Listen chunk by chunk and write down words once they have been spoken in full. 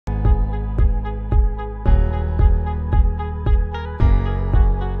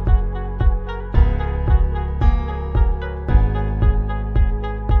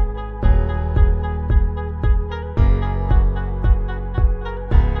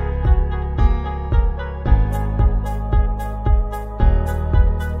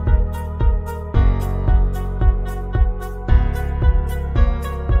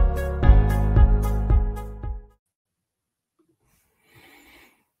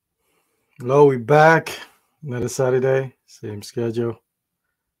Hello, we back. Another Saturday, same schedule.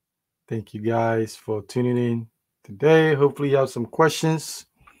 Thank you guys for tuning in today. Hopefully, you have some questions.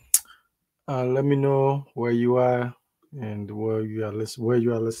 Let me know where you are and where you are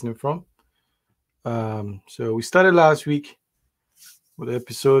listening from. So we started last week with the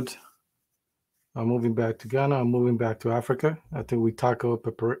episode. I'm moving back to Ghana. I'm moving back to Africa. I think we tackle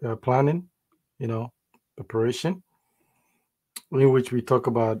planning, you know, preparation, in which we talk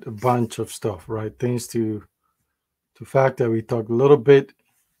about a bunch of stuff, right? Things to factor. We talk a little bit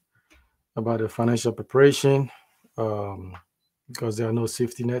about the financial preparation um, because there are no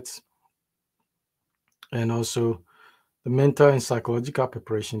safety nets, and also the mental and psychological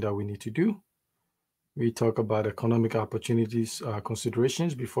preparation that we need to do. We talk about economic opportunities,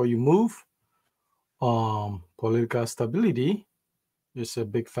 considerations before you move. Political stability is a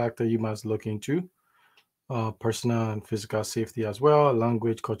big factor you must look into. Personal and physical safety as well,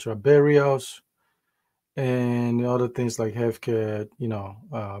 language, cultural barriers, and other things like healthcare,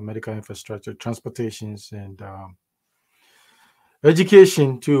 medical infrastructure, transportations, and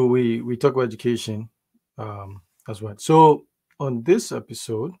education too. We talk about education as well. So on this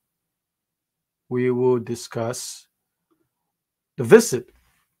episode, we will discuss the visit,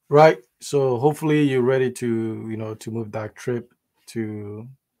 right? So hopefully you're ready to to move that trip to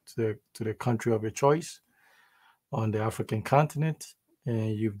to the country of your choice on the African continent,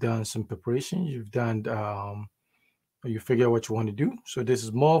 and you've done some preparation. You've done you figure out what you want to do. So this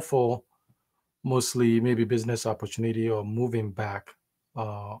is more for mostly maybe business opportunity or moving back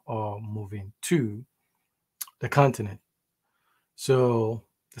or moving to the continent. So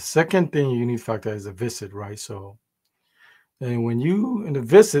the second thing you need to factor is a visit, right? So and when you in the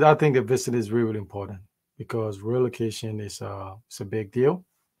visit, I think the visit is really, really important because relocation is it's a big deal.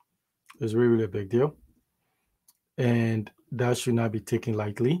 It's really, really a big deal, and that should not be taken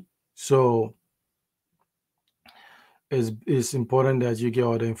lightly. So it's important that you get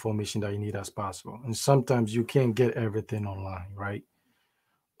all the information that you need as possible. And sometimes you can't get everything online, right?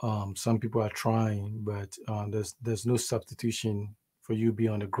 Some people are trying, but there's no substitution for you be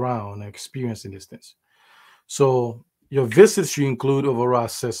on the ground and experiencing this things. So your visit should include overall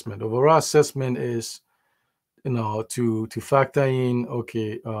assessment. Overall assessment is to factor in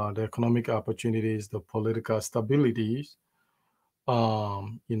okay the economic opportunities, the political stabilities,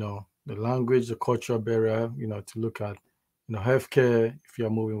 the language, the cultural barrier, to look at healthcare if you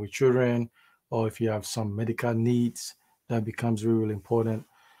are moving with children or if you have some medical needs that becomes really, really important.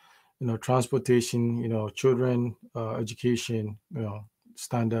 Transportation, children, education,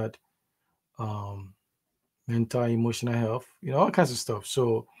 standard, um, mental, emotional health, all kinds of stuff.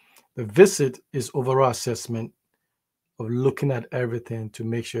 So the visit is overall assessment of looking at everything to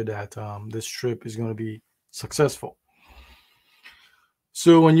make sure that this trip is going to be successful.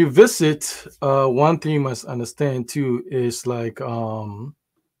 So when you visit, one thing you must understand too is like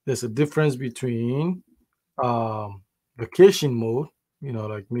there's a difference between um, vacation mode,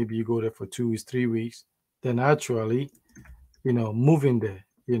 like maybe you go there for 2 weeks, 3 weeks, then actually, moving there,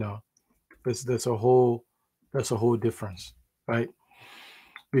 that's a whole difference, right?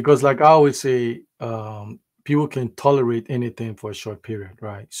 Because like I always say, people can tolerate anything for a short period,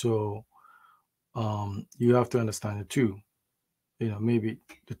 right? So you have to understand it too. Maybe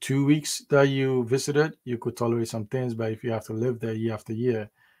the 2 weeks that you visited, you could tolerate some things, but if you have to live there year after year,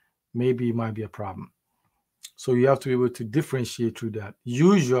 maybe it might be a problem. So you have to be able to differentiate through that.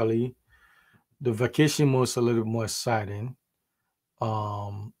 Usually, the vacation mode is a little more exciting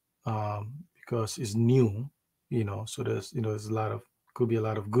um, because it's new, so there's a lot of could be a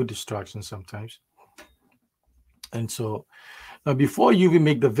lot of good distractions sometimes. And so now before you even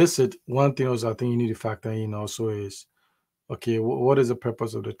make the visit, one thing also I think you need to factor in also is okay, what is the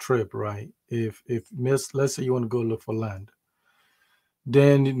purpose of the trip, right? If let's say you want to go look for land,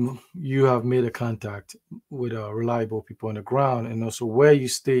 then you have made a contact with reliable people on the ground, and also where you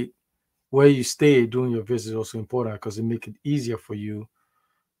stay during your visit is also important because it makes it easier for you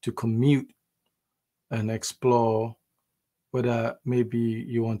to commute and explore whether maybe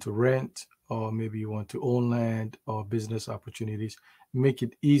you want to rent or maybe you want to own land or business opportunities. Make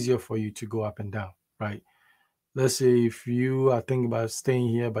it easier for you to go up and down, right? Let's say if you are thinking about staying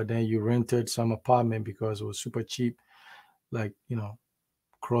here, but then you rented some apartment because it was super cheap, like,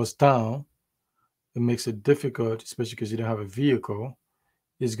 cross town, it makes it difficult, especially because you don't have a vehicle.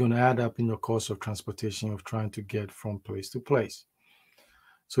 It's going to add up in your cost of transportation of trying to get from place to place.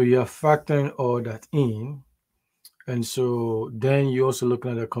 So you are factoring all that in. And so then you're also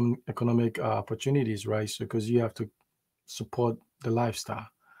looking at the economic opportunities, right? So because you have to support the lifestyle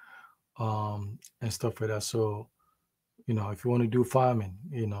and stuff like that. So if you want to do farming,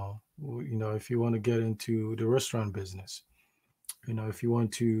 if you want to get into the restaurant business, if you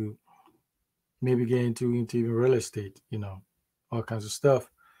want to maybe get into even real estate, all kinds of stuff.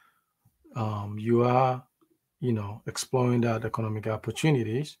 You are, exploring that economic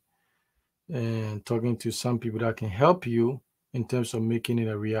opportunities and talking to some people that can help you in terms of making it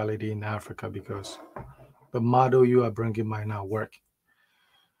a reality in Africa, because the model you are bringing might not work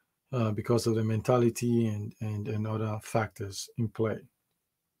because of the mentality and other factors in play.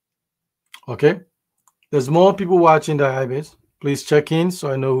 Okay, there's more people watching the Ibis. Please check in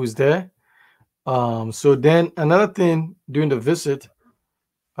so I know who's there. So then another thing during the visit,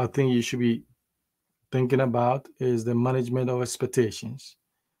 I think you should be thinking about is the management of expectations.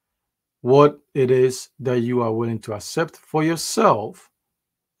 What it is that you are willing to accept for yourself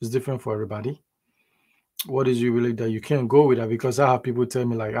is different for everybody. What is you really that you can't go with that? Because I have people tell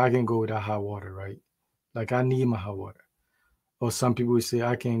me like I can go without hot water, right? Like I need my hot water. Or some people say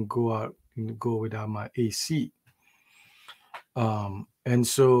I can go out and go without my AC. And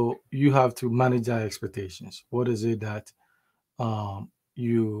so you have to manage our expectations. What is it that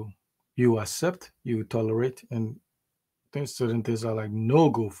you accept, you tolerate, and certain things are like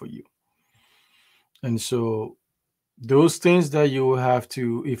no go for you. And so those things that you will have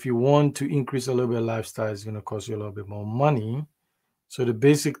to, if you want to increase a little bit of lifestyle, is going to cost you a little bit more money. So the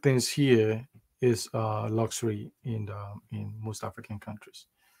basic things here is luxury in most African countries,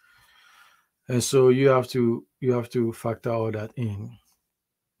 and so you have to factor all that in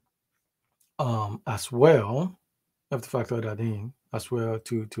as well. You have to factor that in as well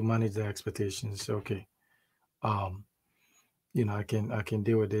to manage the expectations. So, okay, um, I can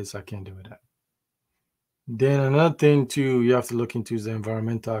deal with this. I can deal with that. Then another thing too you have to look into is the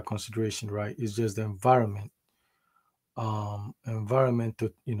environmental consideration, right? It's just the environment. Environment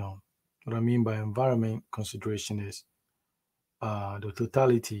to what I mean by environment consideration is the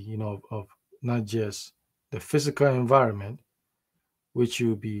totality, of not just the physical environment, which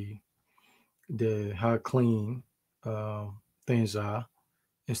will be the how clean things are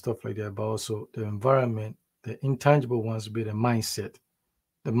and stuff like that, but also the environment, the intangible ones be the mindset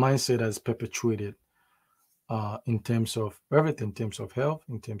that's perpetuated in terms of everything, in terms of health,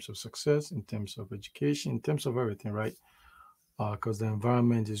 in terms of success, in terms of education, in terms of everything, right? Because the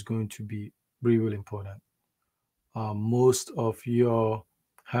environment is going to be really, really important. Most of your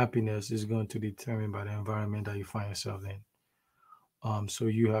happiness is going to be determined by the environment that you find yourself in. So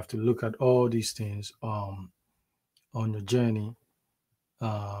you have to look at all these things on your journey.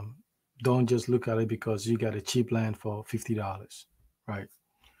 Um, don't just look at it because you got a cheap land for $50, right?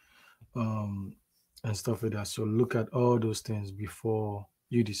 Um, and stuff like that. So look at all those things before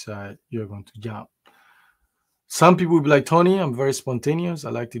you decide you're going to jump. Some people will be like, Tony, I'm very spontaneous. I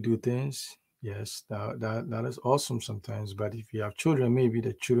like to do things. Yes, that is awesome sometimes. But if you have children, maybe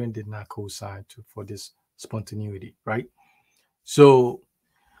the children did not co-sign for this spontaneity, right? So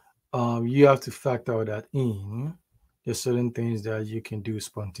you have to factor that in. There's certain things that you can do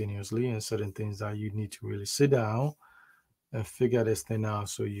spontaneously and certain things that you need to really sit down and figure this thing out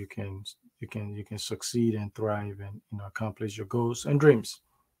so you can succeed and thrive and accomplish your goals and dreams.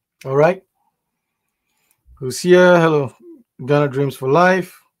 All right. Who's here? Hello. Ghana Dreams for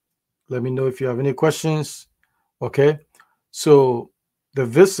Life. Let me know if you have any questions. Okay. So the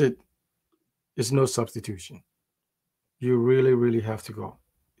visit is no substitution. You really, really have to go.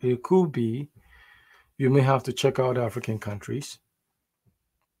 It could be you may have to check out African countries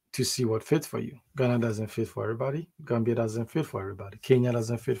to see what fits for you. Ghana doesn't fit for everybody. Gambia doesn't fit for everybody. Kenya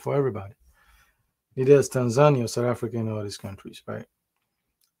doesn't fit for everybody. Neither is Tanzania, South Africa, and all these countries, right?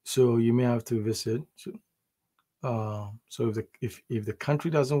 So you may have to visit. So if the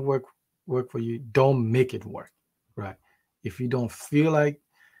country doesn't work for you, don't make it work, right? If you don't feel like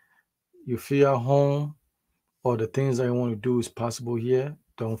you feel at home or the things that you want to do is possible here,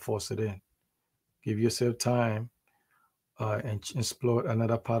 don't force it in. Give yourself time and explore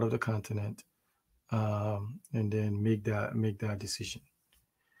another part of the continent, and then make that decision.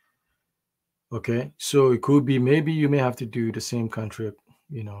 Okay, so it could be maybe you may have to do the same country, a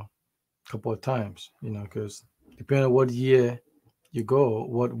couple of times, because depending on what year you go,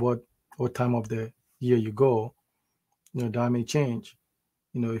 what time of the year you go, that may change.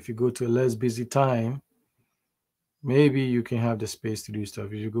 If you go to a less busy time, maybe you can have the space to do stuff.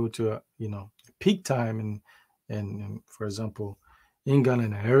 If you go to a peak time and for example, in Ghana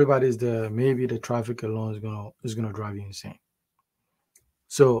and everybody's there, maybe the traffic alone is gonna drive you insane.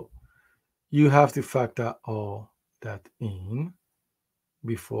 So you have to factor all that in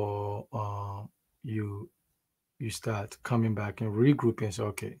before you start coming back and regrouping. So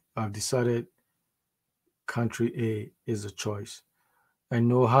okay, I've decided country A is a choice. I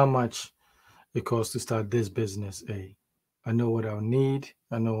know how much it costs to start this business. I know what I'll need.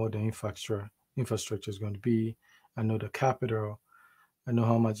 I know what the infrastructure is going to be. I know the capital. I know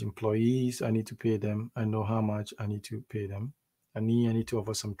how much employees I need to pay them. I know how much I need to pay them. I need to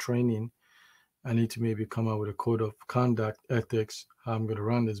offer some training. I need to maybe come up with a code of conduct, ethics, how I'm going to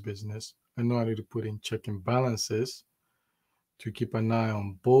run this business. I know I need to put in check and balances to keep an eye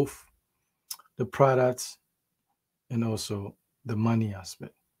on both the products and also the money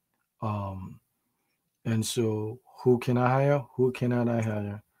aspect. Um, and so, who can I hire? Who cannot I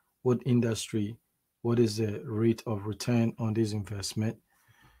hire? What industry? What is the rate of return on this investment?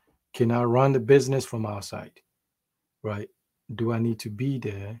 Can I run the business from outside? Right? Do I need to be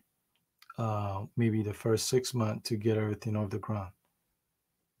there maybe the first 6 months to get everything off the ground?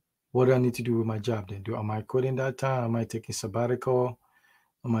 What do I need to do with my job then? Am I quitting that time? Am I taking sabbatical?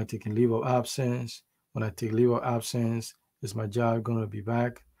 Am I taking leave of absence? When I take leave of absence, is my job going to be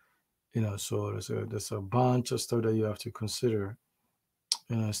back? So there's a bunch of stuff that you have to consider,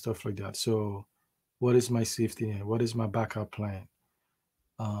 stuff like that. So what is my safety net? What is my backup plan?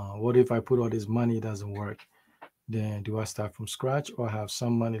 What if I put all this money, it doesn't work? Then do I start from scratch or have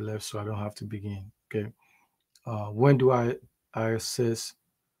some money left so I don't have to begin? Okay. When do I assess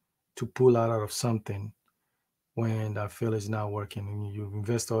to pull out of something when I feel it's not working and you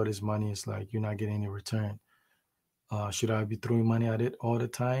invest all this money, it's like you're not getting any return? Should I be throwing money at it all the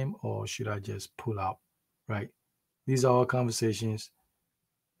time or should I just pull out? Right. These are all conversations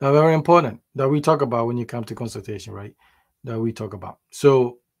that are very important that we talk about when you come to consultation, right? That we talk about.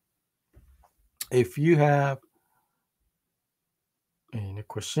 So if you have any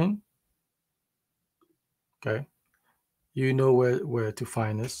question, okay, you know where to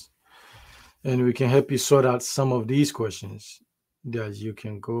find us. And we can help you sort out some of these questions that you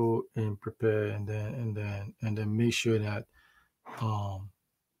can go and prepare and then make sure that um,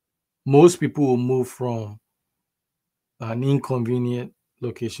 most people will move from an inconvenient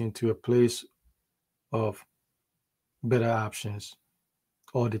location to a place of better options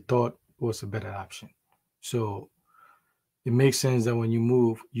or they thought was a better option. So it makes sense that when you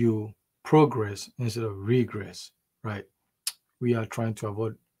move, you progress instead of regress, right? We are trying to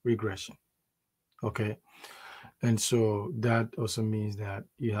avoid regression. Okay. And so that also means that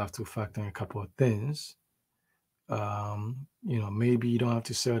you have to factor in a couple of things. Maybe you don't have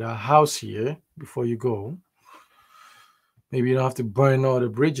to sell that house here before you go. Maybe you don't have to burn all the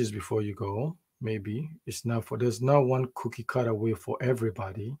bridges before you go. Maybe there's not one cookie cutter way for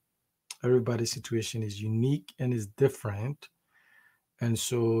everybody. Everybody's situation is unique and is different. And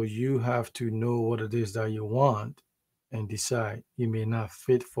so you have to know what it is that you want and decide. It may not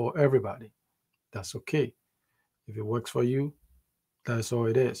fit for everybody. That's okay. If it works for you, that's all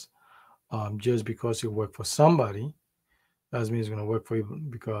it is. Just because it worked for somebody doesn't mean it's going to work for you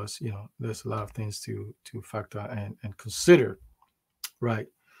because there's a lot of things to factor and consider, right?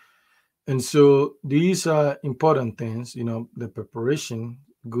 And so these are important things. The preparation,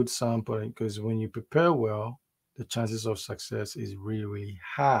 good sampling, because when you prepare well, the chances of success is really, really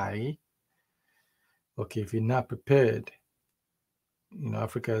high. Okay, if you're not prepared,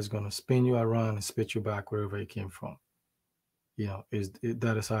 Africa is going to spin you around and spit you back wherever you came from.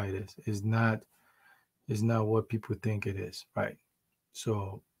 That is how it is. It's not what people think it is, right?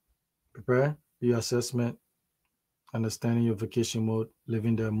 So prepare your assessment, understanding your vacation mode,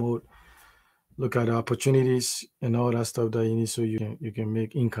 living their mode, look at the opportunities and all that stuff that you need so you can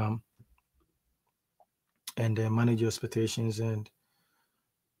make income and then manage your expectations and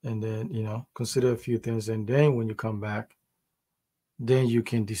then consider a few things, and then when you come back, then you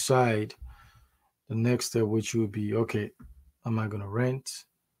can decide the next step, which will be, okay, am I going to rent?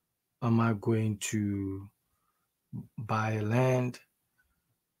 Am I going to buy land?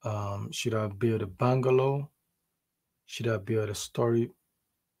 Should I build a bungalow? Should I build a story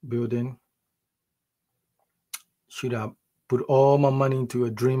building? Should I put all my money into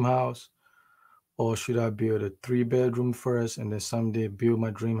a dream house? Or should I build a 3-bedroom first and then someday build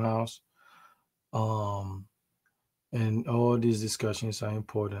my dream house? And all these discussions are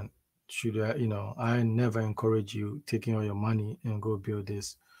important. I never encourage you taking all your money and go build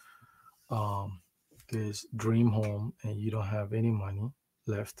this dream home and you don't have any money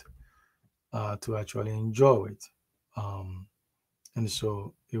left to actually enjoy it. And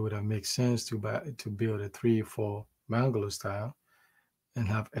so it would have made sense to build a 3 or 4 bungalow style and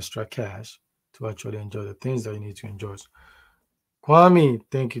have extra cash to actually enjoy the things that you need to enjoy. Kwame,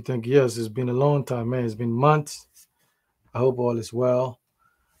 thank you. Yes, it's been a long time, man. It's been months. I hope all is well.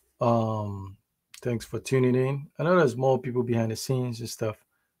 Thanks for tuning in. I know there's more people behind the scenes and stuff.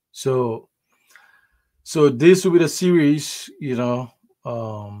 So this will be the series,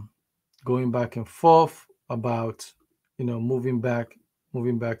 going back and forth about, moving back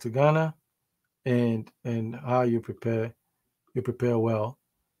to Ghana, and how you prepare well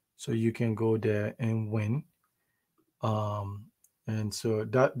so you can go there and win. Um, and so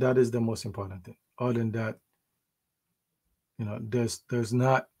that is the most important thing. Other than that, there's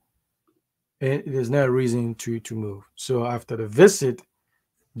not a reason to move. So after the visit,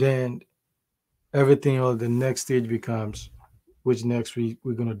 then everything else, the next stage becomes, which next week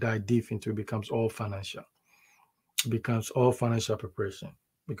we're gonna dive deep into, becomes all financial. It becomes all financial preparation,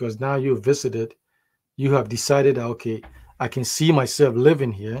 because now you visited, you have decided that, okay, I can see myself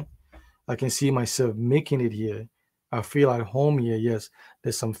living here. I can see myself making it here. I feel at home here. Yes,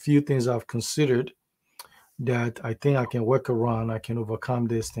 there's some few things I've considered that I think I can work around. I can overcome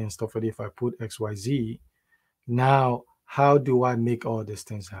this thing, stuff like that, if I put XYZ. Now, how do I make all these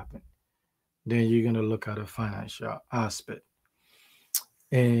things happen? Then you're gonna look at the financial aspect.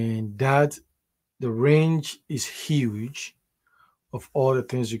 And that the range is huge of all the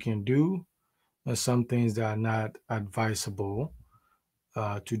things you can do, and some things that are not advisable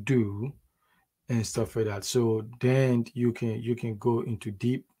to do, and stuff like that. So then you can go into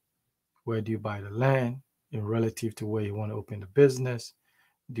deep. Where do you buy the land in relative to where you want to open the business?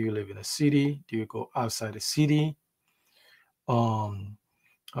 Do you live in a city? Do you go outside the city? Um,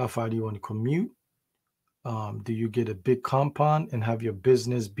 how far do you want to commute? Do you get a big compound and have your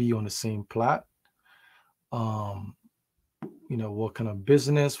business be on the same plot? Um, what kind of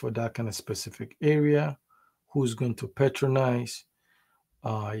business for that kind of specific area? Who's going to patronize?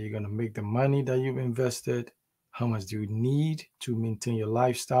 You're going to make the money that you've invested. How much do you need to maintain your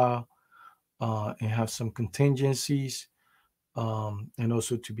lifestyle, and have some contingencies, and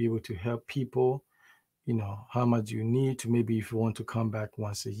also to be able to help people? How much do you need to, maybe if you want to come back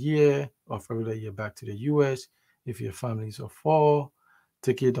once a year or for every year back to the US, if your family is of four,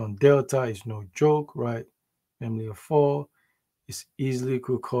 ticket on Delta is no joke, right? Family of four, it's easily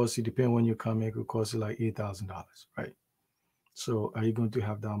could cost you, depending when you come in, it could cost you like $8,000, right? So are you going to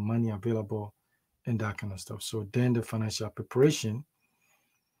have that money available and that kind of stuff? So then the financial preparation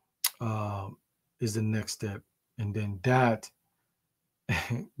uh, is the next step. And then that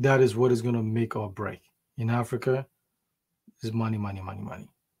that is what is going to make or break. In Africa, is money, money, money, money.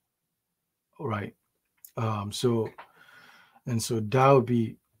 All right. So that will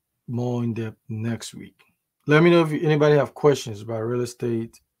be more in depth next week. Let me know if anybody have questions about real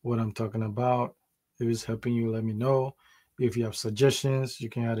estate, what I'm talking about. If it's helping you, let me know. If you have suggestions, you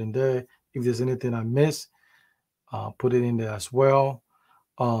can add in there. If there's anything I missed, put it in there as well.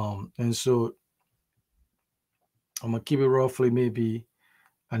 And so I'm gonna keep it roughly maybe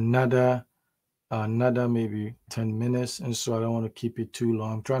another maybe 10 minutes. And so I don't want to keep it too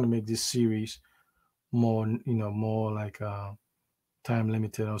long. I'm trying to make this series more, more like time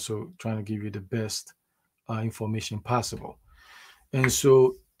limited, also trying to give you the best information possible. And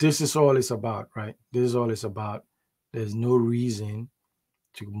so this is all it's about, right? This is all it's about. There's no reason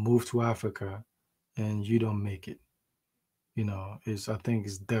to move to Africa and you don't make it. I think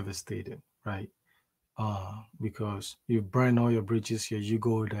it's devastating, right? Because you burn all your bridges here, you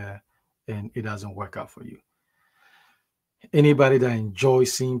go there and it doesn't work out for you. Anybody that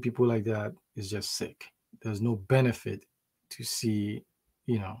enjoys seeing people like that is just sick. There's no benefit to see,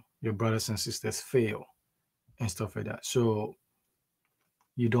 your brothers and sisters fail and stuff like that. So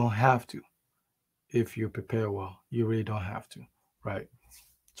you don't have to. If you prepare well, you really don't have to, right?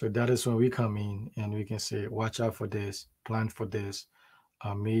 So that is when we come in and we can say, watch out for this, plan for this.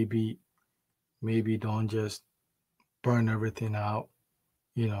 Maybe don't just burn everything out.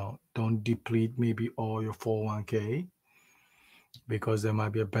 Don't deplete maybe all your 401k, because there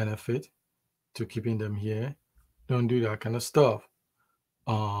might be a benefit to keeping them here. Don't do that kind of stuff.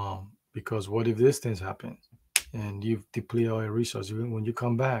 Because what if this things happen and you've depleted all your resources? When you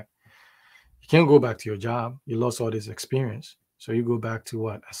come back, you can't go back to your job. You lost all this experience. So you go back to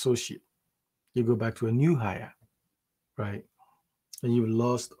what? Associate. You go back to a new hire, right? And you've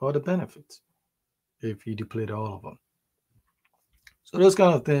lost all the benefits if you deplete all of them. So those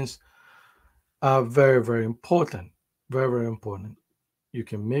kind of things are very, very important. Very, very important. You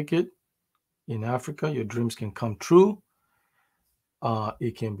can make it in Africa. Your dreams can come true.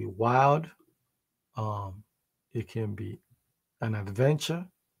 It can be wild. Um, it can be an adventure.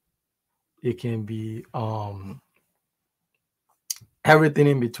 It can be everything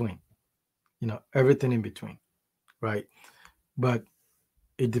in between. Everything in between, right? But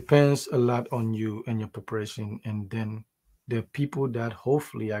it depends a lot on you and your preparation, and then the people that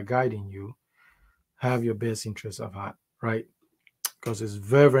hopefully are guiding you have your best interest of heart, right? Because it's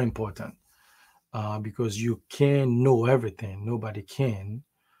very, very important. because you can know everything. Nobody can,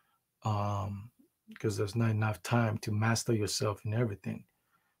 because there's not enough time to master yourself in everything.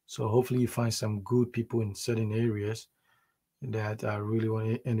 So hopefully you find some good people in certain areas that really want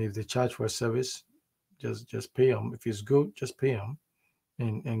it. And if they charge for a service, just pay them. If it's good, just pay them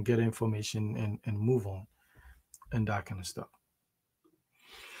and get information and move on and that kind of stuff.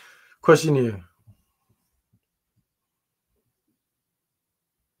 Question here.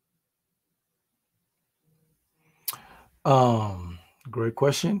 Um, Great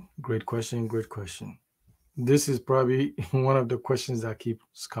question. Great question. Great question. This is probably one of the questions that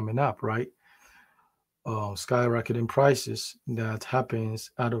keeps coming up, right? Skyrocketing prices that happens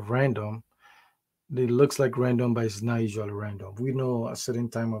out of random. It looks like random, but it's not usually random. We know a certain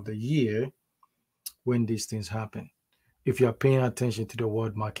time of the year when these things happen. If you are paying attention to the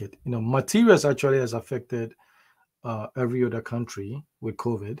world market, materials actually has affected every other country with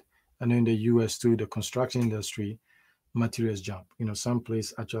COVID, and in the US too, the construction industry materials jump. Some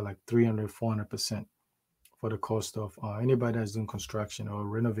place actually like 300, 400% for the cost of anybody that's doing construction or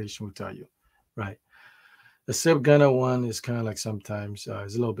renovation will tell you, right? Except Ghana one is kind of like sometimes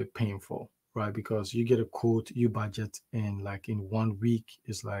it's a little bit painful, right? Because you get a quote, you budget, and like in 1 week,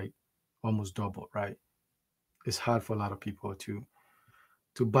 it's like almost double, right? It's hard for a lot of people to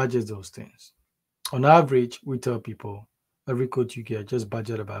budget those things. On average, we tell people every quote you get, just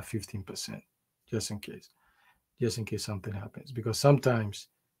budget about 15%, just in case, just in case something happens. Because sometimes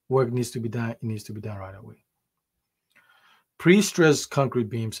work needs to be done, it needs to be done right away. Pre-stressed concrete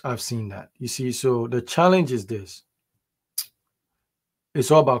beams, I've seen that. You see, so the challenge is this. It's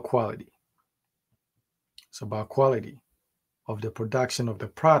all about quality. It's about quality of the production of the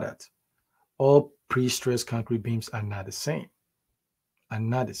product. All pre-stressed concrete beams are not the same. Are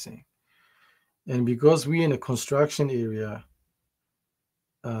not the same. And because we're in a construction area,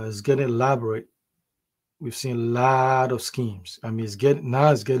 it's getting elaborate. We've seen a lot of schemes. I mean, it's getting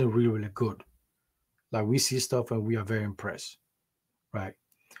really, really good. Like we see stuff and we are very impressed, right?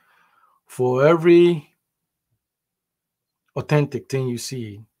 For every authentic thing you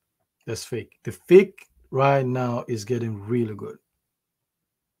see, that's fake. The fake right now is getting really good.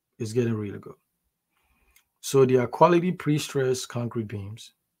 It's getting really good. So there are quality pre-stressed concrete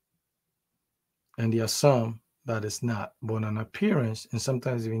beams, and there are some that is not. But on appearance and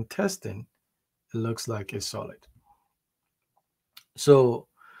sometimes even testing, it looks like it's solid. So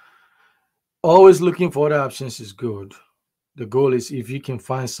always looking for other options is good. The goal is if you can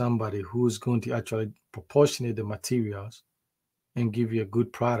find somebody who's going to actually proportionate the materials and give you a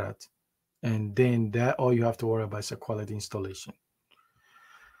good product, and then that all you have to worry about is a quality installation.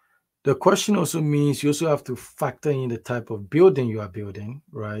 The question also means you also have to factor in the type of building you are building,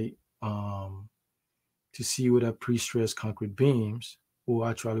 right? To see whether pre-stressed concrete beams will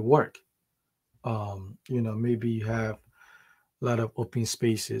actually work. Maybe you have a lot of open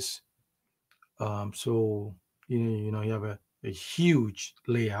spaces. So you have a huge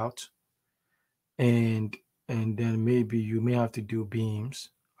layout, and then maybe you may have to do beams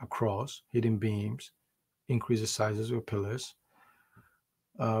across, hidden beams, increase the sizes of pillars.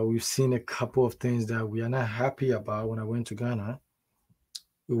 We've seen a couple of things that we are not happy about. When I went to Ghana,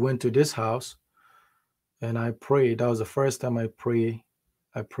 we went to this house and I prayed. That was the first time I prayed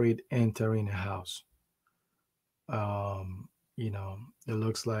entering a house. It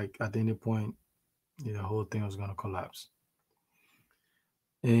looks like at any point, the whole thing was going to collapse.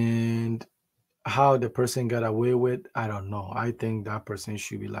 And how the person got away with, I don't know. I think that person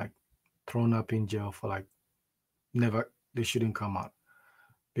should be like thrown up in jail for like never, they shouldn't come out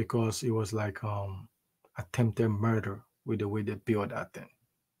because it was like attempted murder with the way they built that thing.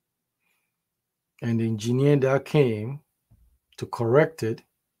 And the engineer that came to correct it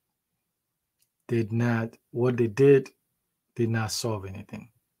what they did not solve anything.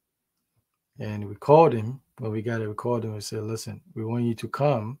 And we called him, when we got it, we called him and said, listen, we want you to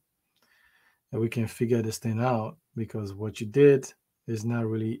come and we can figure this thing out because what you did is not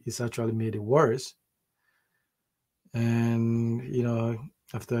really, it's actually made it worse. And,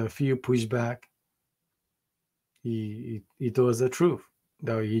 after a few pushback, he told us the truth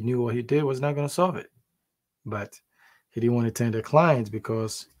that he knew what he did was not going to solve it. But he didn't want to tell the clients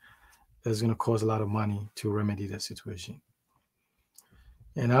because it's going to cost a lot of money to remedy the situation.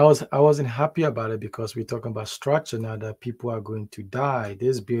 And I wasn't happy about it because we're talking about structure now that people are going to die.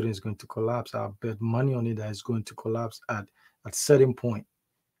 This building is going to collapse. I bet money on it that it's going to collapse at certain point.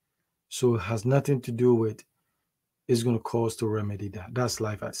 So it has nothing to do with it's going to cost to remedy that. That's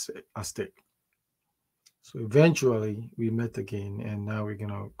life at stake. So eventually we met again and now we're going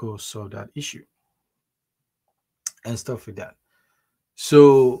to go solve that issue and stuff like that.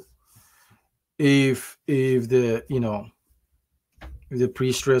 So if the if the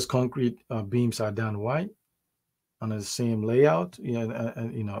pre-stressed concrete beams are done white on the same layout,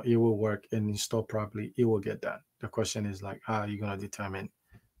 and it will work and install properly, it will get done. The question is like, how are you going to determine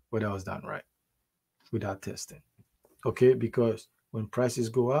whether it was done right without testing? Okay, because when prices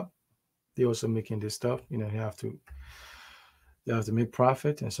go up, they also making this stuff. You have to make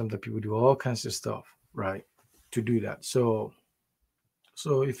profit, and sometimes people do all kinds of stuff, right, to do that. So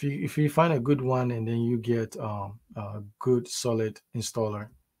if you find a good one and then you get a good solid installer,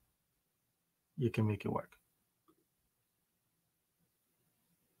 you can make it work.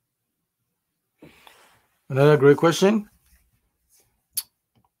 Another great question: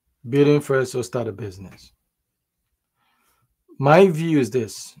 building first or start a business? My view is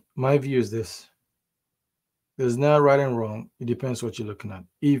this. There's not right and wrong. It depends what you're looking at.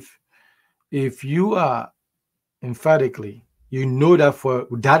 If you are emphatically, you know that for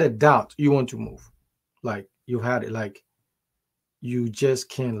without a doubt, you want to move. Like you've had it, like you just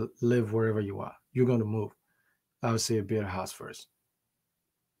can't live wherever you are. You're going to move. I would say build a house first.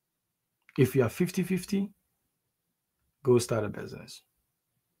 If you are 50-50, go start a business.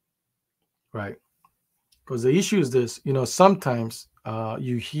 Right? Because the issue is this, sometimes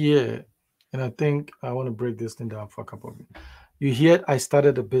you hear, and I think I want to break this thing down for a couple of you. You hear, I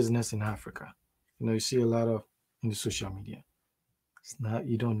started a business in Africa. You see a lot of in the social media. It's not,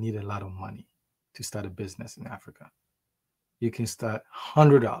 you don't need a lot of money to start a business in Africa. You can start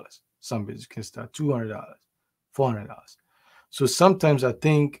 $100. Some business can start $200, $400. So sometimes I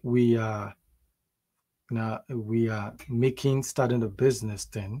think we are making starting a business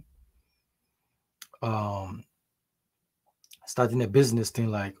thing,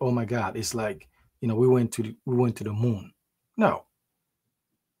 like, oh my God, it's like, we went to the moon. No.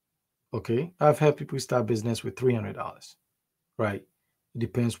 Okay. I've had people start business with $300, right? It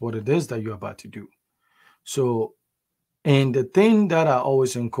depends what it is that you're about to do. So, and the thing that I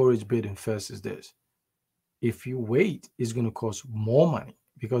always encourage bidding first is this: if you wait, it's going to cost more money,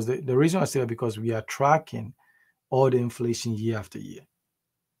 because the reason I say that, because we are tracking all the inflation year after year.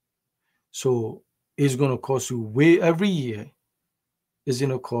 So it's going to cost you every year. It's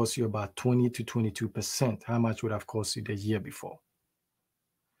going to cost you about 20 to 22% how much would have cost you the year before.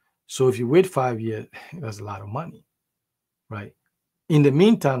 So if you wait 5 years, that's a lot of money, right? In the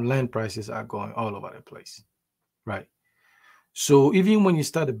meantime, land prices are going all over the place, right? So even when you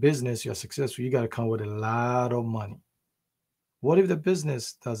start a business, you're successful, you got to come with a lot of money. What if the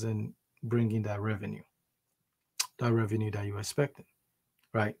business doesn't bring in that revenue that you're expecting,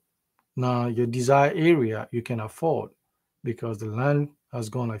 right? Now, your desired area you can afford because the land has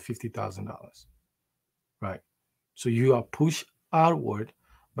gone like $50,000, right? So you are pushed outward,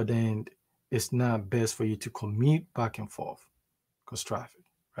 but then it's not best for you to commute back and forth because traffic,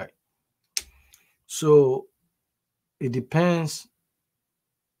 right? So it depends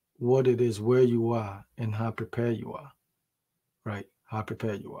what it is, where you are, and how prepared you are, right? How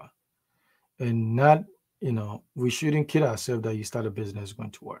prepared you are. And not, we shouldn't kid ourselves that you start a business is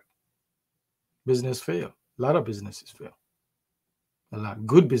going to work. Business fail. A lot of businesses fail. A lot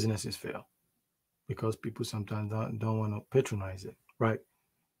good businesses fail because people sometimes don't want to patronize it, right?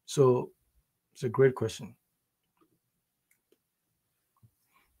 So it's a great question.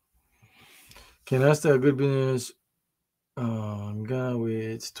 Can I start a good business Ghana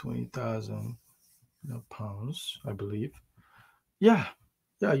with 20,000 pounds, I believe? Yeah,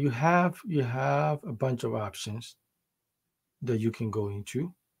 yeah. You have a bunch of options that you can go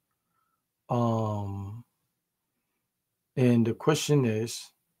into. Um, and the question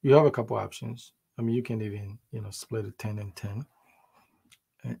is, you have a couple options. I mean, you can even split it 10 and 10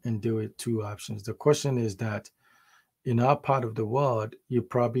 and do it two options. The question is that in our part of the world, you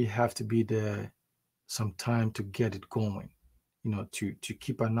probably have to be there some time to get it going, to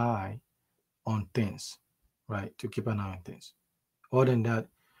keep an eye on things, right? To keep an eye on things. Other than that,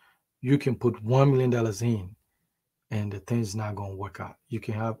 you can put $1 million in and the thing's not going to work out. You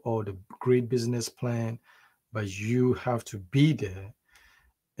can have all the great business plan, but you have to be there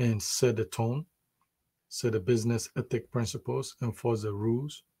and set the tone, set the business ethic principles, enforce the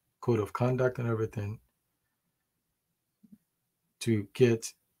rules, code of conduct, and everything to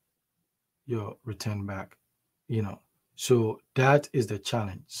get your return back. So that is the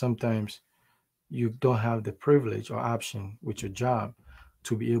challenge. Sometimes you don't have the privilege or option with your job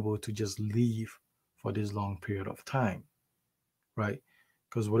to be able to just leave for this long period of time, right?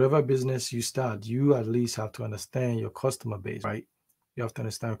 Because whatever business you start, you at least have to understand your customer base, right? You have to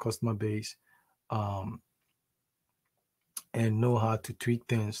understand your customer base, um, and know how to tweak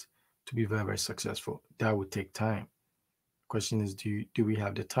things to be very, very successful. That would take time. Question is, do we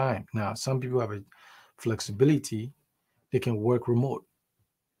have the time? Now, some people have a flexibility. They can work remote.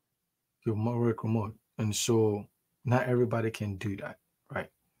 You work remote. And so not everybody can do that, right?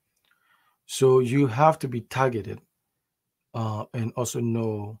 So you have to be targeted, and also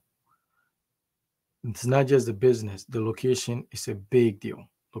know it's not just the business. The location is a big deal.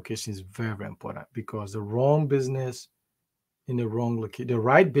 Location is very, very important, because the wrong business in the wrong location, the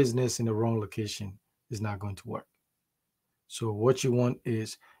right business in the wrong location is not going to work. So what you want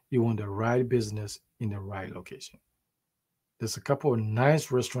is, you want the right business in the right location. There's a couple of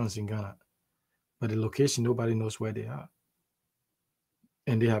nice restaurants in Ghana, but the location, nobody knows where they are.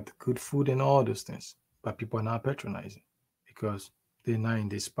 And they have the good food and all those things, but people are not patronizing because they're not in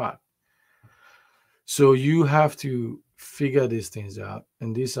this spot. So you have to figure these things out.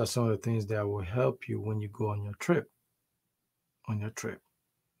 And these are some of the things that will help you when you go on your trip,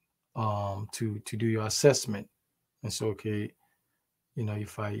 to do your assessment. And so, okay,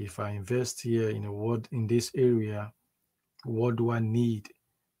 if I invest here, what in this area, what do I need?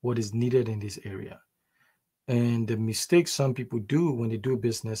 What is needed in this area? And the mistake some people do when they do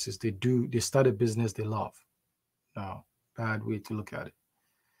business is they start a business they love. Now, bad way to look at it.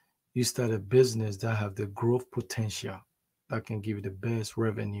 You start a business that have the growth potential that can give you the best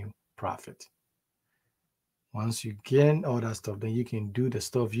revenue profit. Once you gain all that stuff, then you can do the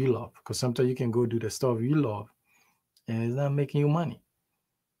stuff you love. Because sometimes you can go do the stuff you love and it's not making you money.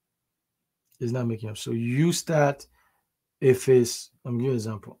 It's not making you. So you start, I'm giving you an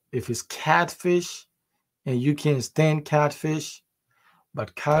example. If it's catfish and you can't stand catfish,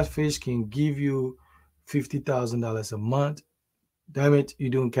 but catfish can give you $50,000 a month, damn it, you're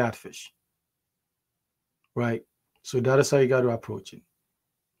doing catfish. Right? So that is how you got to approach it.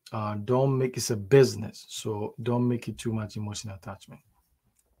 Don't make it a business. So don't make it too much emotional attachment.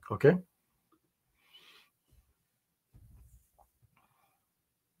 Okay?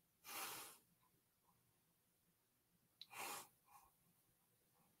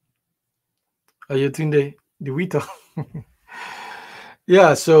 Ayotunde, the we talk?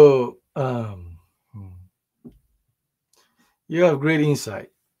 Yeah, so you have great insight.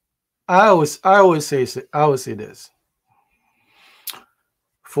 I always say this.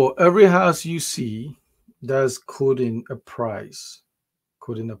 For every house you see, that's quoting a price,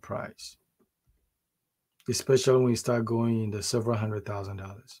 especially when you start going in the several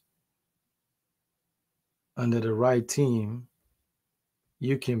 $100,000. Under the right team,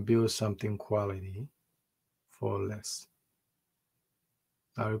 you can build something quality for less.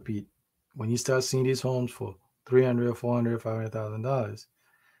 I repeat, when you start seeing these homes for $300, $400, $500,000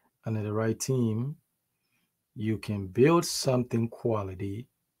 under the right team, you can build something quality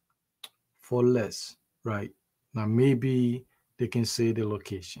for less, right? Now, maybe they can say the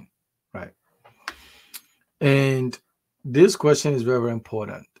location, right? And this question is very, very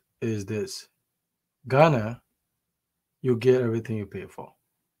important. Is this Ghana, you get everything you pay for.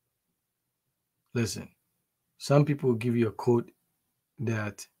 Listen, some people give you a quote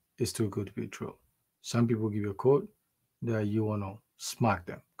that is too good to be true. Some people give you a quote that you want to smack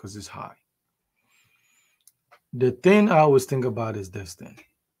them because it's high. The thing I always think about is this thing.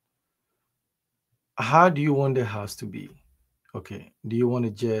 How do you want the house to be? Okay. Do you want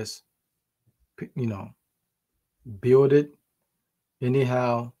to just, build it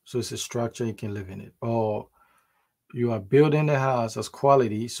anyhow so it's a structure you can live in it? Or you are building the house as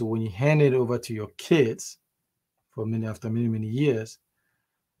quality so when you hand it over to your kids after many, many years,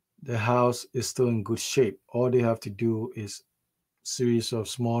 the house is still in good shape. All they have to do is series of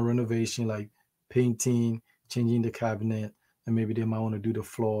small renovation like painting, changing the cabinet, and maybe they might want to do the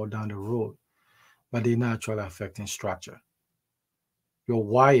floor down the road, but they're not actually affecting structure. Your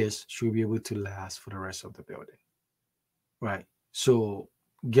wires should be able to last for the rest of the building, right? So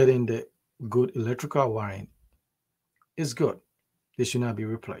getting the good electrical wiring is good. They should not be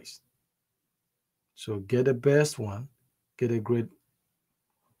replaced. So get the best one, get a great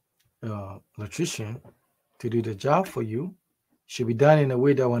electrician to do the job for you. Should be done in a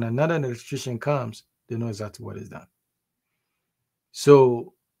way that when another electrician comes, they know exactly what is done.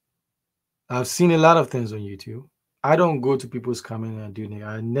 So I've seen a lot of things on YouTube. I don't go to people's comment and do.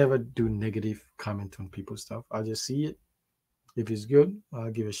 I never do negative comment on people's stuff. I just see it. If it's good,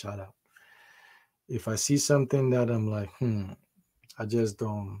 I'll give a shout out. If I see something that I'm like, I just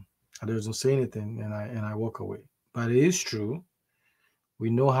don't say anything, and I walk away. But it is true. We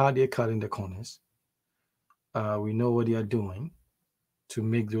know how they're cutting the corners. We know what they are doing to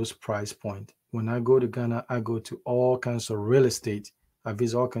make those price point. When I go to Ghana, I go to all kinds of real estate. I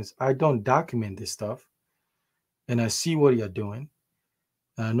visit all kinds. I don't document this stuff, and I see what they are doing.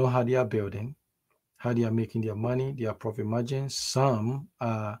 And I know how they are building, how they are making their money, their profit margins. Some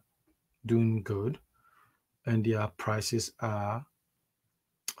are doing good, and their prices are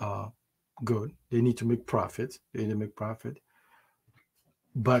uh, good. They need to make profit. They need to make profit.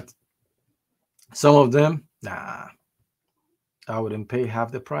 But some of them, nah, I wouldn't pay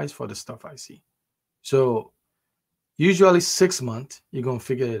half the price for the stuff I see. So usually 6 months, you're gonna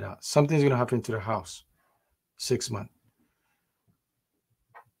figure it out. Something's gonna happen to the house. 6 months.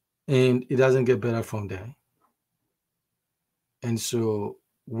 And it doesn't get better from there. And so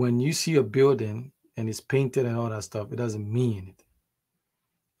when you see a building and it's painted and all that stuff, it doesn't mean anything.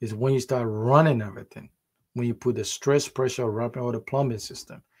 It's when you start running everything, when you put the stress pressure wrapping all the plumbing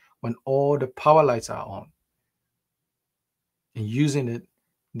system, when all the power lights are on and using it,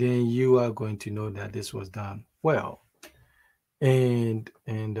 then you are going to know that this was done well. And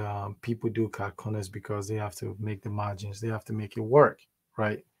people do cut corners because they have to make the margins, they have to make it work,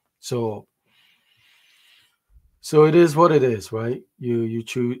 right? So it is what it is, right? You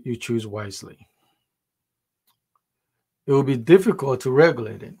choose wisely. It will be difficult to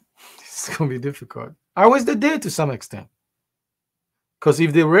regulate it. It's gonna be difficult. I wish they did to some extent. Because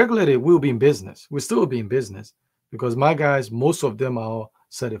if they regulate it, we'll be in business. We'll still be in business because my guys, most of them are all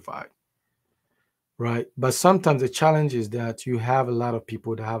certified, right? But sometimes the challenge is that you have a lot of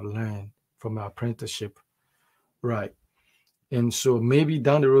people that have learned from an apprenticeship, right? And so maybe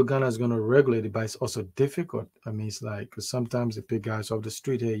down the road, Ghana is going to regulate it, but it's also difficult. I mean, it's like, because sometimes they pick guys off the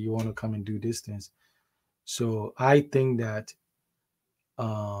street, hey, you want to come and do these things. So I think that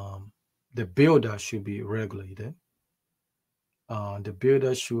the builder should be regulated. The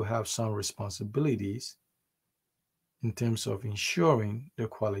builder should have some responsibilities in terms of ensuring the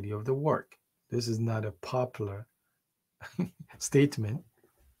quality of the work. This is not a popular statement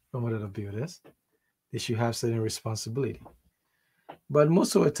from one of the builders. They should have certain responsibility. But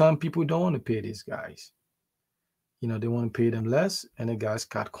most of the time, people don't want to pay these guys. They want to pay them less, and the guys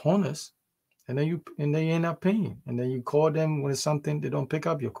cut corners, and then they end up paying. And then you call them when it's something, they don't pick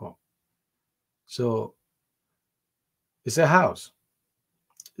up your call. So it's a house.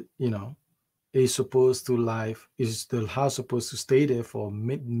 Is supposed to live, is the house supposed to stay there for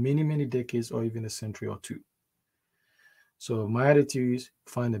many, many decades or even a century or two. So my attitude is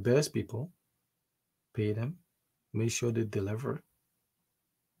find the best people, pay them, make sure they deliver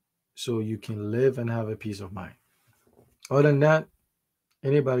so you can live and have a peace of mind. Other than that,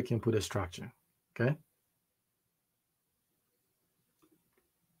 anybody can put a structure. Okay.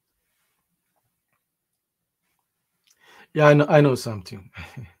 Yeah, I know some too.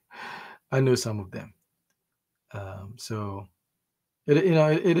 I know some of them. So it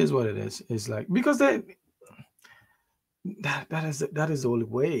is what it is. It's like because that is the only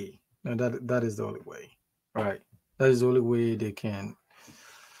way. No, that is the only way, right? That is the only way they can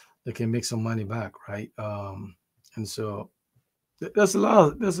make some money back, right? And so there's a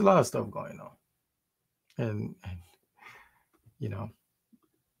lot of stuff going on, and you know,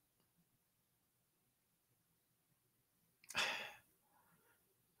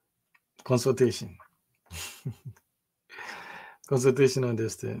 consultation, consultation on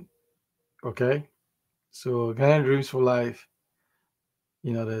this thing. Okay, so Ghana Dreams for Life.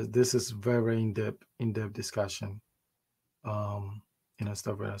 This is very, very in-depth discussion. Um,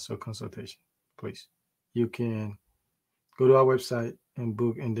 stuff like that. So consultation, please. You can go to our website and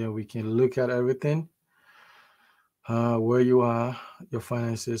book, and then we can look at everything. Where you are, your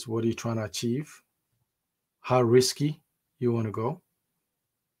finances, what are you trying to achieve, how risky you want to go.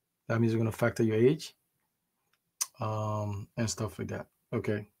 That means you're going to factor your age, and stuff like that.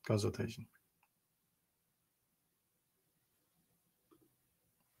 Okay, consultation.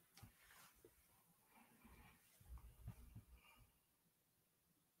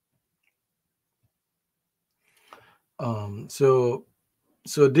 So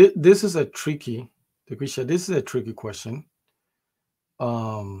this is a tricky, Lucretia, this is a tricky question.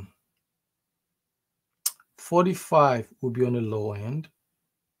 45 will be on the low end.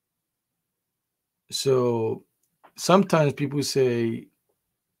 So sometimes people say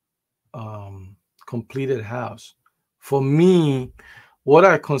completed house. For me, what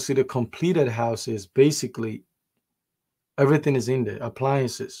I consider completed house is basically everything is in there,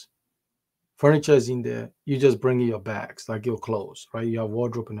 appliances, furniture is in there. You just bring in your bags, like your clothes, right? You have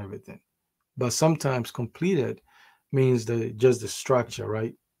wardrobe and everything. But sometimes completed means just the structure,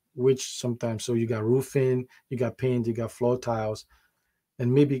 right? Which sometimes, so you got roofing, you got paint, you got floor tiles,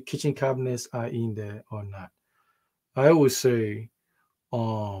 and maybe kitchen cabinets are in there or not. I always say,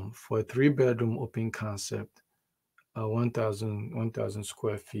 for a 3-bedroom open concept, 1,000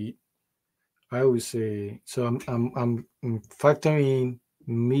 square feet, I always say, so I'm factoring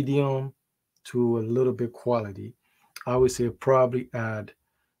medium to a little bit quality, I would say probably add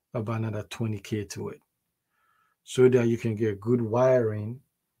about another 20K to it so that you can get good wiring,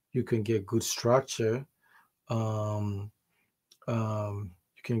 you can get good structure, um,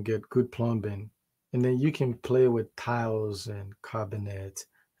 you can get good plumbing, and then you can play with tiles and cabinets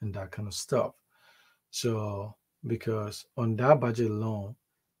and that kind of stuff. So, because on that budget alone,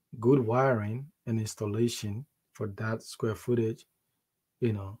 good wiring and installation for that square footage,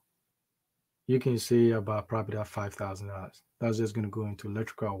 you know, you can see about probably that $5,000. That's just going to go into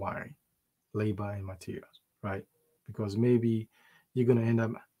electrical wiring, labor, and materials, right? Because maybe you're going to end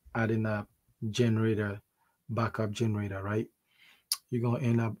up adding a generator, backup generator, right? You're going to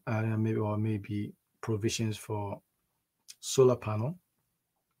end up adding maybe provisions for solar panel,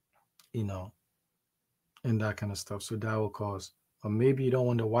 you know, and that kind of stuff. So that will cause, or maybe you don't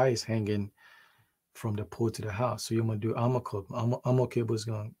want the wires hanging from the pole to the house. So you're going to do armor cable. Armor cable is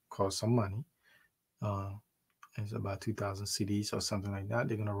going to cost some money. Uh, it's about 2,000 CDs or something like that.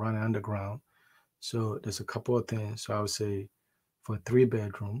 They're going to run it underground. So there's a couple of things. So I would say for a 3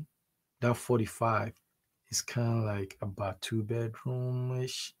 bedroom, that 45 is kind of like about 2 bedroom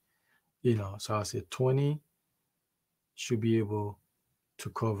ish, So I say 20 should be able to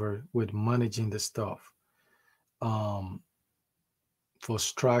cover with managing the stuff, um, for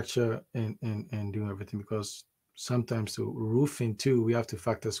structure and doing everything, because sometimes the roofing too, we have to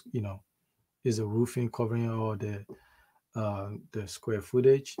factor, is the roofing covering all the square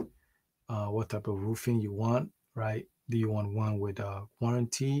footage, what type of roofing you want, right? Do you want one with a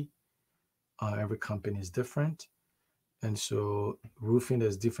warranty? Every company is different. And so roofing,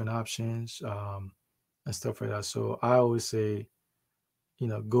 there's different options, and stuff like that. So I always say,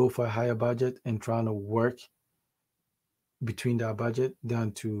 go for a higher budget and trying to work between that budget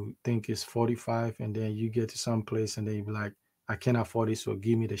down to think it's 45, and then you get to some place and then you be like, I can't afford it, so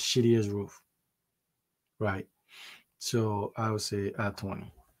give me the shittiest roof, right? So I would say at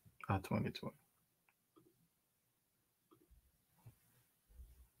 20, at 2020.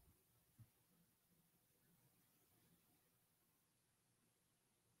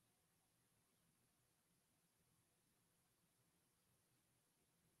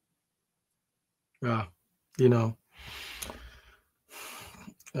 Yeah, you know,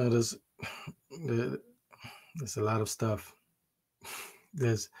 there's there's a lot of stuff.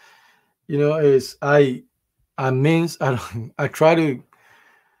 There's, is I means I don't, I try to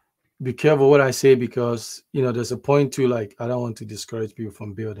be careful what I say, because there's a point to, like, I don't want to discourage people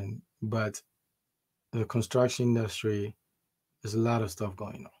from building, but the construction industry, there's a lot of stuff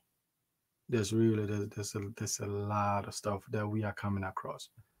going on. There's a lot of stuff that we are coming across,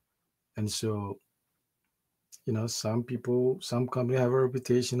 and so some people, some company have a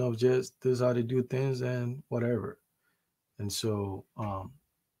reputation of just this is how they do things and whatever, and so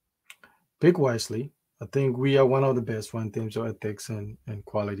pick wisely. I think we are one of the best when terms of ethics and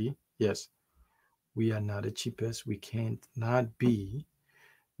quality. Yes, we are not the cheapest. We can't not be,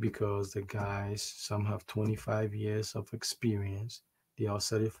 because the guys, some have 25 years of experience. They are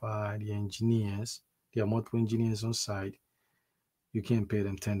certified, the engineers, they are multiple engineers on site. You can't pay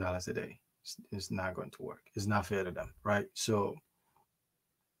them $10 a day. It's not going to work. It's not fair to them, right? So,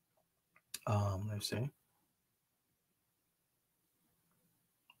 let's see.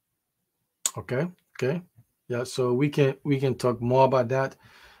 Okay, okay, yeah. So we can talk more about that,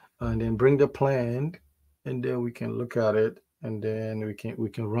 and then bring the plan, and then we can look at it, and then we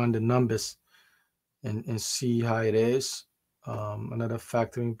can run the numbers and see how it is. Another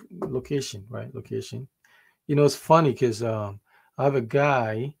factoring location, right? Location. It's funny because I have a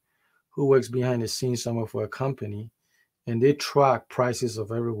guy who works behind the scenes somewhere for a company, and they track prices of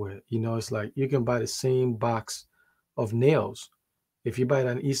everywhere. It's like you can buy the same box of nails. If you buy it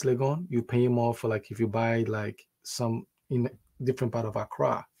in East Legon, you pay more for, like, if you buy like some in different part of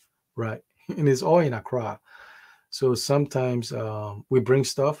Accra, right? And it's all in Accra. So sometimes we bring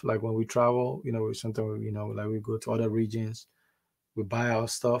stuff, like when we travel, sometimes, like we go to other regions, we buy our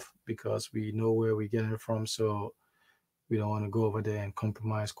stuff because we know where we're getting it from. So we don't want to go over there and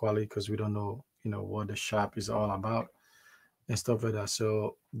compromise quality, because we don't know, what the shop is all about and stuff like that.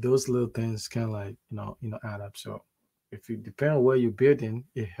 So those little things kind of like, add up. So if you depend on where you're building,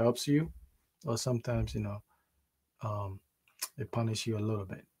 it helps you, or sometimes, um, it punishes you a little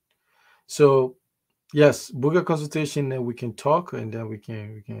bit. So yes, book a consultation, then we can talk, and then we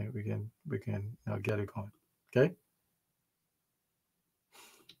can get it going. Okay.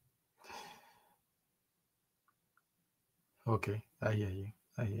 Okay. I hear you.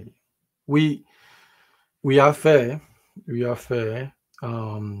 I hear you. We we are fair. We are fair.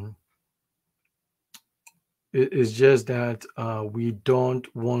 Um, It's just that we don't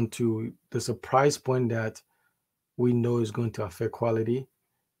want to. There's a price point that we know is going to affect quality,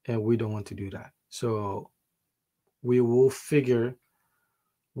 and we don't want to do that. So we will figure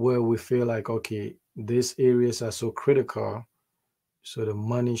where we feel like, okay, these areas are so critical, so the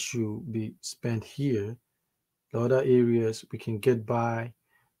money should be spent here. The other areas we can get by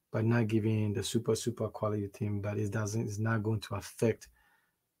not giving the super quality team, but it doesn't. It's not going to affect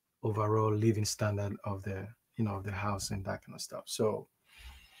overall living standard of the of the house and that kind of stuff. So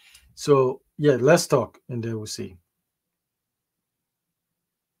yeah, let's talk and then we'll see.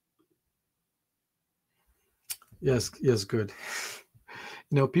 Yes, good.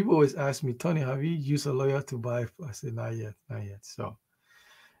 People always ask me, Tony, have you used a lawyer to buy? I said, not yet, not yet. So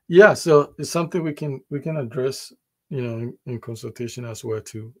yeah, so it's something we can address, in consultation as well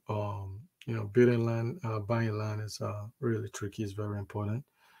too. Building land, buying land is really tricky. It's very important.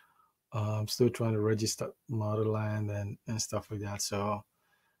 I'm still trying to register model land and stuff like that. So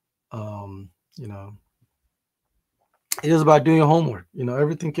um, you know, it's just about doing your homework.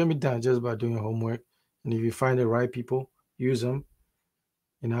 Everything can be done just by doing your homework. And if you find the right people, use them.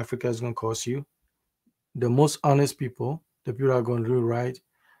 In Africa, it's going to cost you. The most honest people, the people that are going to do right,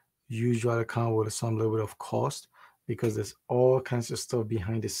 usually come with some level of cost because there's all kinds of stuff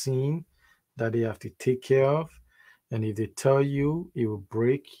behind the scene that they have to take care of. And if they tell you, it will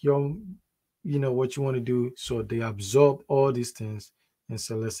break what you want to do. So they absorb all these things and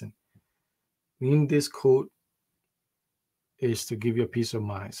say, listen, in this code is to give you a peace of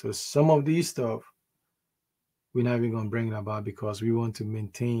mind. So some of these stuff we're not even going to bring it about because we want to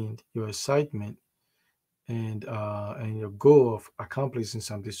maintain your excitement and your goal of accomplishing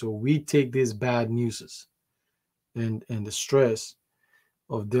something. So we take these bad newses and the stress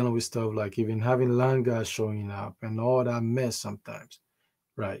of dealing with stuff like even having land guys showing up and all that mess sometimes,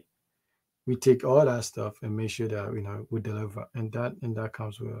 right? We take all that stuff and make sure that we deliver, and that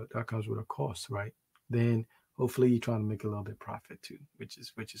comes with a cost, right? Then hopefully you're trying to make a little bit profit too, which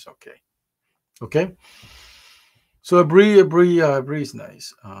is okay. Okay. So a bree is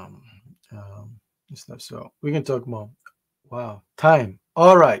nice. And stuff. So we can talk more. Wow, time.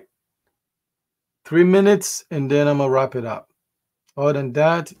 All right, 3 minutes, and then I'm gonna wrap it up. Other than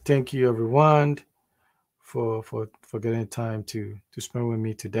that, thank you everyone for getting time to spend with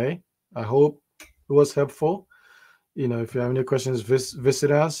me today. I hope it was helpful. If you have any questions,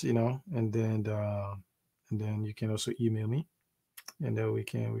 visit us. And then you can also email me, and then we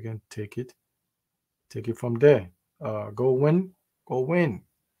can take it from there. Go win, go win,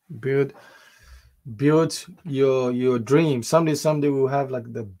 build build your dream. Someday we'll have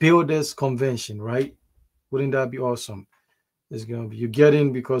like the builders convention, right? Wouldn't that be awesome? It's gonna be you get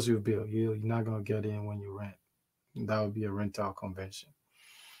in because you build. You're not gonna get in when you rent. That would be a rental convention.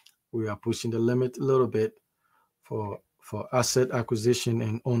 We are pushing the limit a little bit for asset acquisition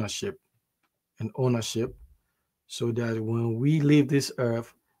and ownership, so that when we leave this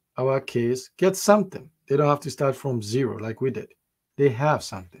earth, our kids get something. They don't have to start from zero like we did. They have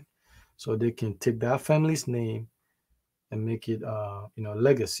something, so they can take that family's name and make it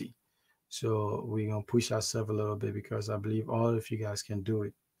legacy. So we're gonna push ourselves a little bit because I believe all of you guys can do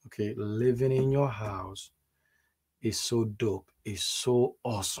it. Okay, living in your house is so dope. It's so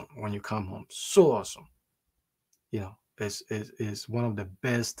awesome when you come home. So awesome. It's one of the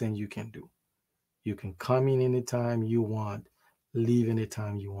best things you can do. You can come in anytime you want, leave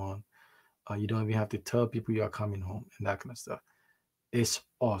anytime you want. You don't even have to tell people you are coming home and that kind of stuff. It's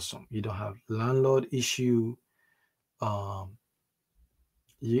awesome. You don't have landlord issue. Um,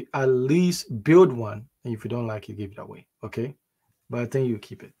 you at least build one, and if you don't like it, give it away. Okay, but I think you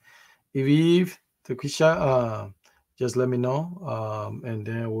keep it. If Eve, Takisha, just let me know, and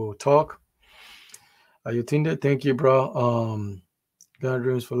then we'll talk. You Tinder, thank you, bro. Gun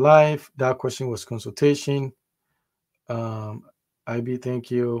Dreams for Life. That question was consultation. Um, IB,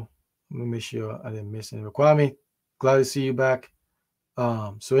 thank you. Let me make sure I didn't miss any. Kwame, glad to see you back.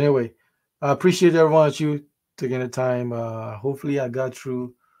 So anyway, I appreciate everyone at you taking the time. Hopefully I got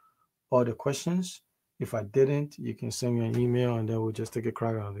through all the questions. If I didn't, you can send me an email and then we'll just take a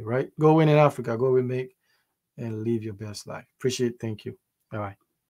crack on it, right? Go win in Africa, go win, make, and live your best life. Appreciate it. Thank you. All right.